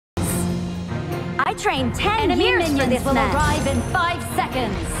I trained 10 Enemy years for minions this will match. arrive in 5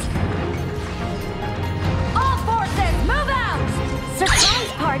 seconds. All forces, move out!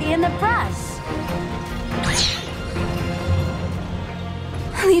 Surprise party in the brush.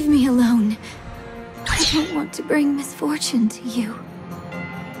 Leave me alone. I don't want to bring misfortune to you.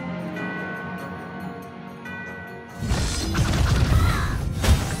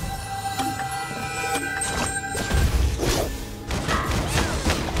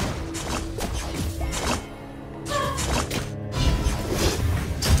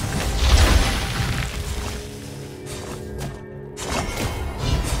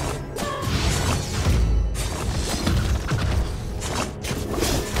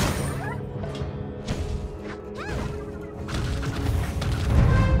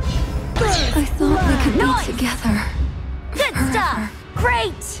 I thought we could be together. Good stuff!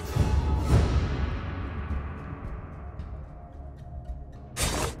 Great!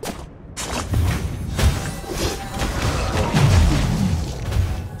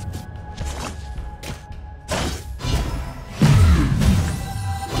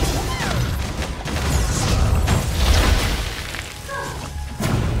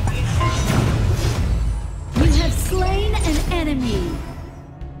 You have slain an enemy.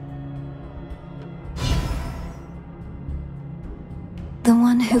 The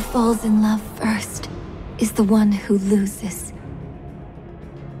one who falls in love first is the one who loses.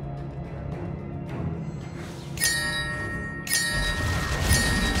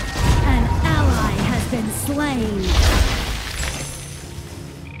 An ally has been slain.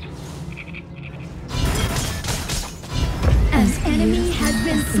 An enemy has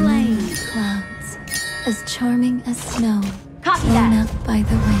been slain. Clouds, as charming as snow, Copy blown that. up by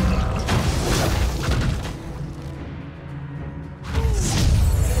the wind.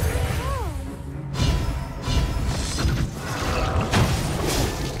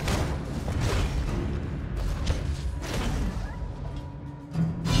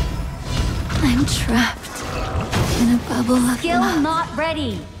 I'm trapped in a bubble of Skill love. not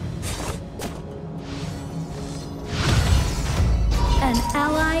ready. An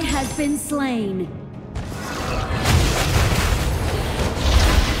ally has been slain.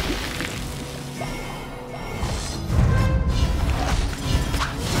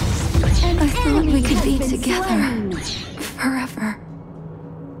 I thought we could be been together slain. forever.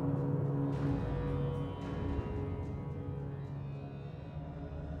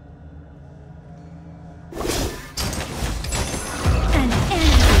 An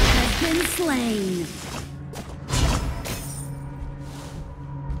enemy has been slain.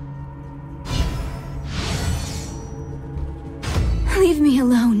 Leave me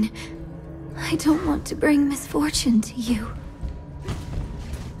alone. I don't want to bring misfortune to you.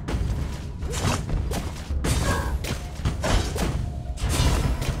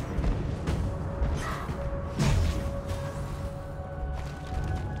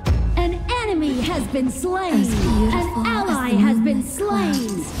 An enemy has been slain. As beautiful An ally as the has been moonlit slain.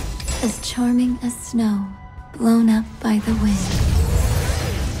 clouds, as charming as snow, blown up by the wind.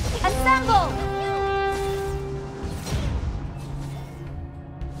 Assemble!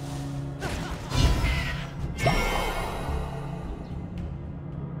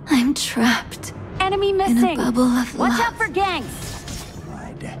 I'm trapped Enemy in a missing. bubble of Watch love. out for ganks.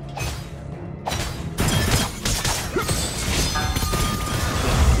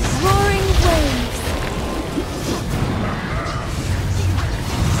 Roaring waves.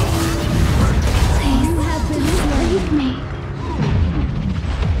 Please, leave me.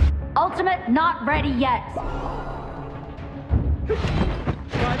 Ultimate not ready yet.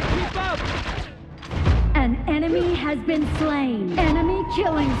 An enemy has been slain. Enemy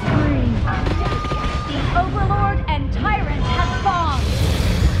killing spree. The Overlord and Tyrant have spawned.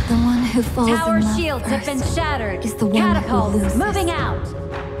 The one who falls Tower in love shields have been first shattered. is the one who Catapults loses. moving out.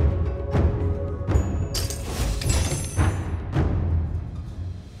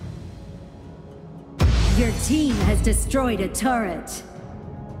 Your team has destroyed a turret.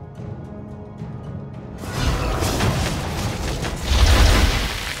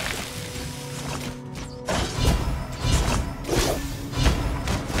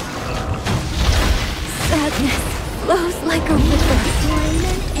 Sadness flows like a river. Slain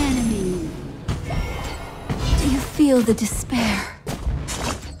an enemy. Do you feel the despair?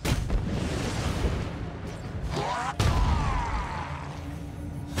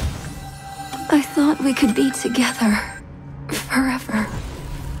 I thought we could be together forever.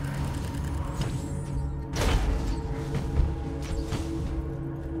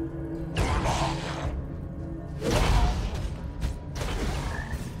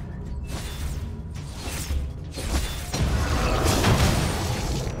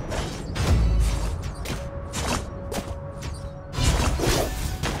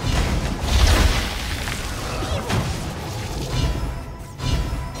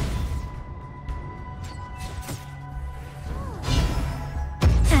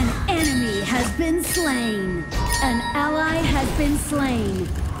 been slain. An ally has been slain.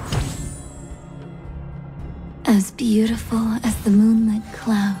 As beautiful as the moonlit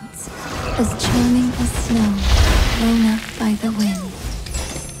clouds, as charming as snow blown up by the wind.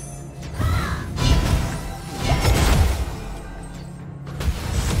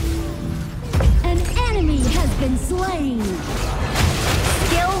 An enemy has been slain.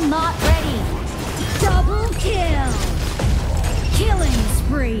 Skill not ready. Double kill. Killing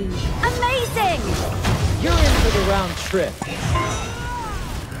spree. Amazing! You're in for the round trip.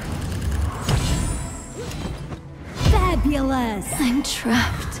 Fabulous. I'm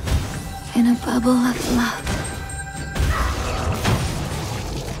trapped in a bubble of love.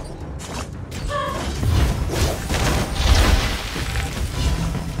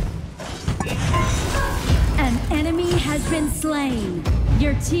 An enemy has been slain.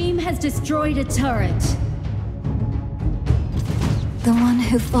 Your team has destroyed a turret. The one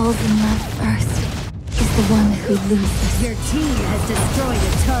who falls in love first is the one who loses. Your team has destroyed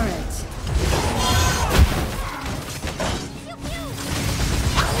a turret.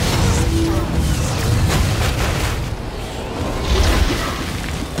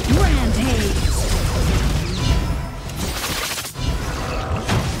 Rampage.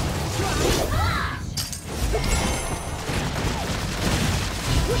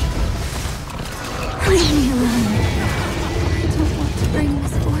 Leave me alone. I don't want to bring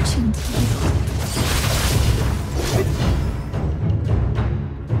misfortune to you.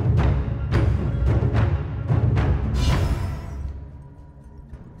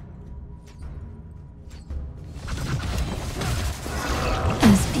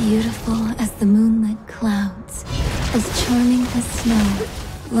 As beautiful as the moonlit clouds, as charming as snow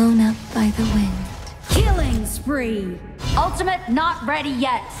blown up by the wind. Killing spree. Ultimate not ready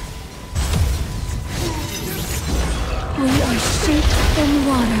yet. We are shaped in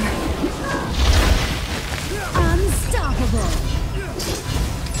water. Unstoppable.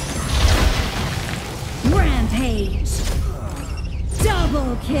 Rampage.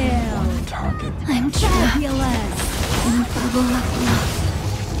 Double kill. I'm trapped Fabulous. in a bubble of love.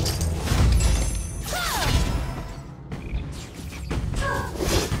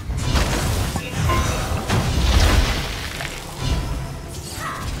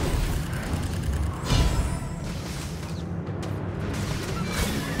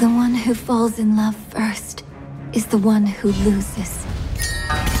 The one who falls in love first is the one who loses.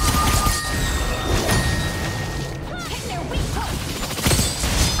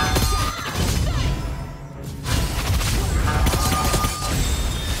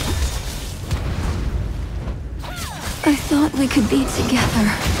 I thought we could be together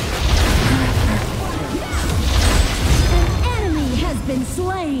forever. An enemy has been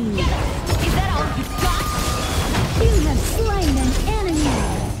slain. Is that all you got? You have slain an enemy.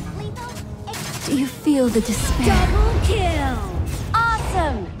 Do you feel the despair? Double kill.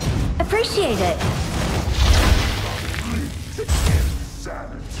 Awesome! Appreciate it.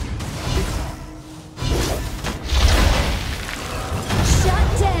 Shut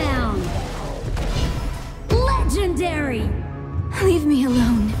down. Legendary. Leave me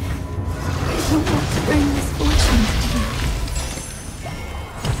alone. I don't want to bring misfortune to you.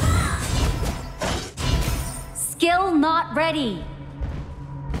 Skill not ready.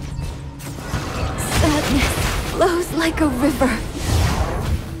 Sadness flows like a river.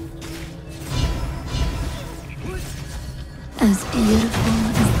 As beautiful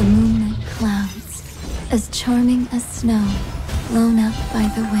as the moonlit clouds, as charming as snow blown up by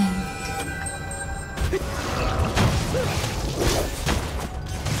the wind.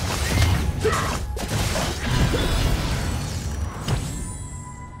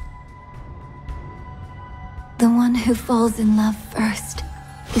 The one who falls in love first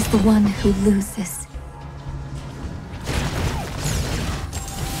is the one who loses.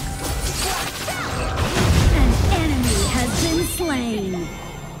 An enemy has been slain.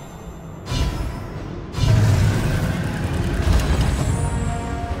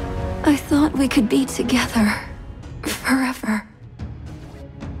 I thought we could be together forever.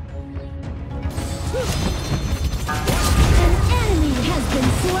 An enemy has been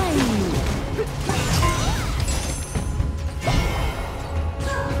slain.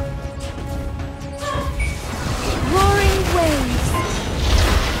 Roaring waves.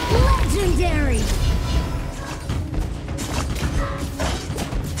 Legendary.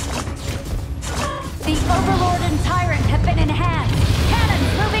 The Overlord and Tyrant have been enhanced.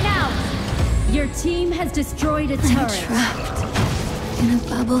 Cannons moving out. Your team has destroyed a I'm turret. trapped in a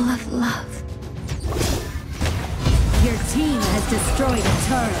bubble of love. Your team has destroyed a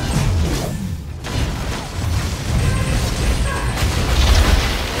turret.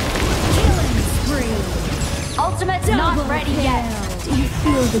 Killing not ready yet. Do you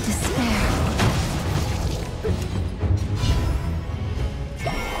feel the despair?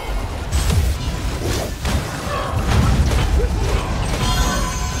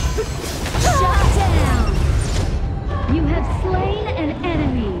 Shut down! You have slain an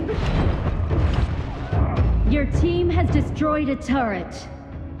enemy. Your team has destroyed a turret.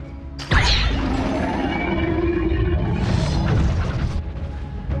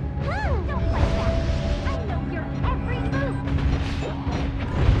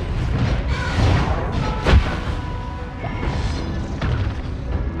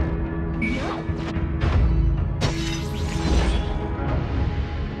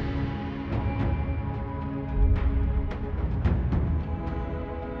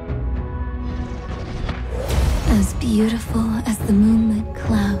 As beautiful as the moonlit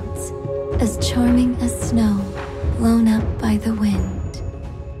clouds, as charming as snow blown up by the wind.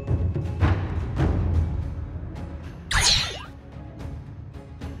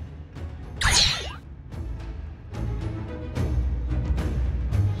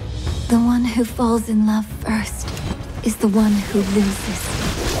 The one who falls in love first is the one who loses.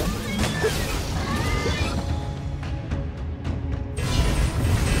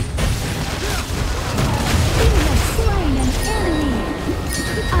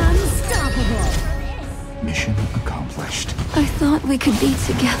 Mission accomplished. I thought we could be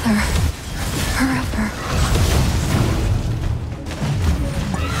together forever.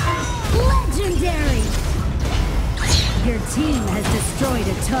 Legendary! Your team has destroyed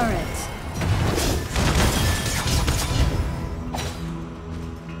a turret.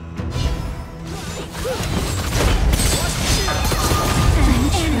 An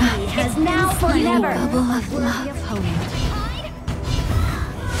enemy has now for never. Bubble of love. opponent.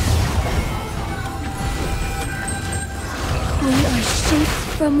 We are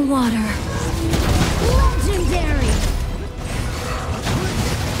shaped from water. Legendary!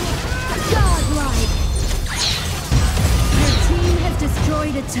 Godlike! Your team has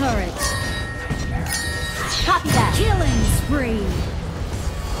destroyed a turret. Copy that. Killing spree.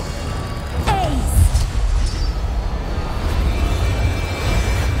 Ace!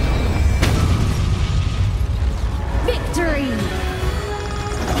 Victory!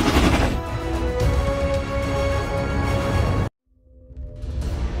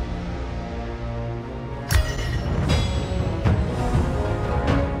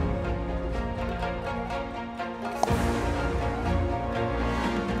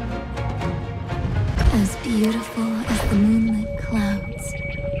 As beautiful as the moonlit clouds,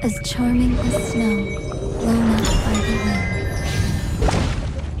 as charming as snow blown up by the wind.